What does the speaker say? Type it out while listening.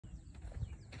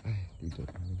Tidur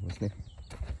bos ni.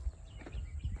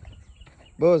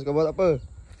 Bos, kau buat apa?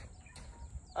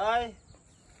 Hi.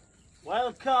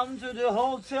 Welcome to the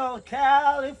Hotel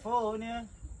California.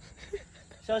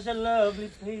 Such a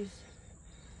lovely place.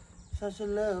 Such a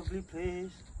lovely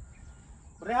place.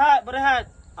 Berehat, berehat.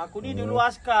 Aku ni dulu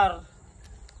askar.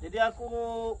 Jadi aku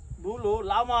dulu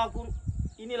lama aku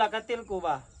inilah katilku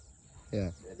bah.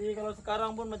 Ya. Jadi kalau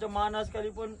sekarang pun macam mana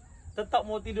sekalipun tetap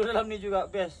mau tidur dalam ni juga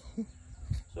best.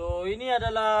 So ini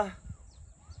adalah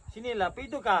sinilah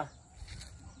pintu kah.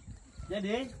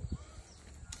 Jadi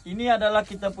ini adalah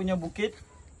kita punya bukit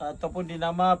ataupun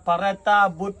dinama Pareta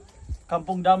But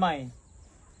Kampung Damai.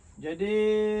 Jadi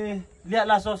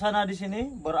lihatlah suasana di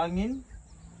sini berangin,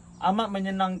 amat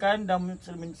menyenangkan dan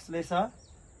selesa.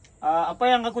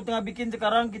 Apa yang aku tengah bikin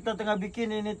sekarang, kita tengah bikin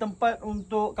ini tempat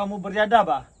untuk kamu beriadah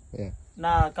bah. Ya.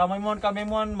 Nah, kamu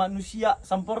manusia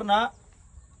sempurna.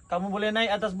 Kamu boleh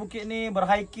naik atas bukit ni,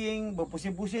 berhiking,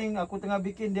 berpusing-pusing. Aku tengah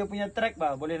bikin dia punya track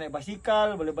bah. Boleh naik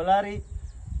basikal, boleh berlari.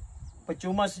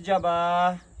 Percuma saja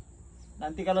bah.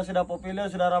 Nanti kalau sudah popular,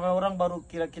 sudah ramai orang, baru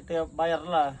kira kita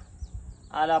bayarlah.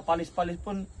 Alah, palis-palis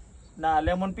pun. Nah,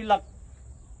 lemon pilak.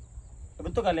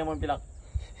 Betul kan lemon pilak?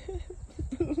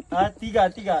 Tiga.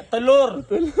 Telur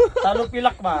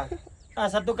pilak bah.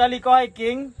 Nah, satu kali kau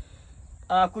hiking,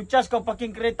 aku cas kau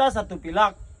parking kereta satu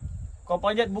pilak. Kau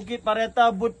panjat bukit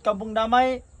Pareta But Kampung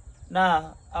Damai.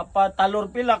 Nah, talur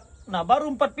pilak. Nah,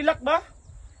 baru 4 pilak bah.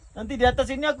 Nanti di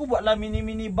atas ini aku buatlah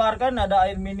mini bar kan, ada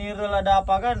air mineral, ada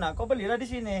apa kan. Nah, kau belilah di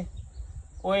sini.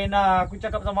 Oi, nah, aku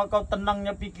cakap sama kau,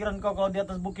 tenangnya pikiran kau kalau di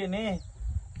atas bukit ni.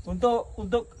 Untuk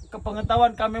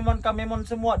kepengetahuan kamemon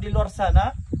semua di luar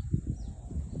sana.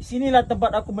 Sinilah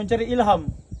tempat aku mencari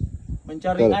ilham,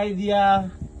 mencari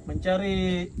idea,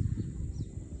 mencari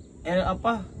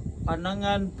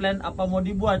pandangan, plan apa mau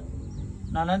dibuat.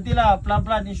 Nah, nantilah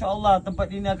pelan-pelan insya-Allah tempat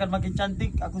ini akan makin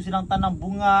cantik. Aku sedang tanam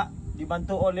bunga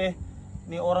dibantu oleh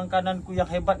ni orang kananku yang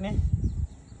hebat ni.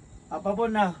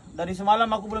 Apapun nah, dari semalam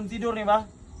aku belum tidur nih, bah.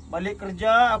 Balik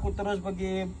kerja aku terus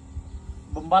pergi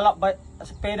membalap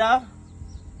sepeda.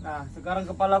 Nah, sekarang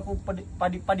kepala aku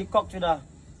padi kok sudah.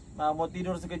 Nah, mau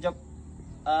tidur sekejap.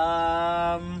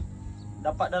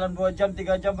 Dapat dalam 2 jam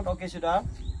 3 jam pun okey sudah.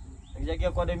 Sekejap lagi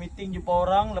aku ada meeting, jumpa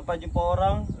orang. Lepas jumpa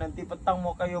orang, nanti petang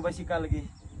mau kayu basikal lagi.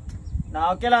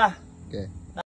 Nah, okeylah. Okey.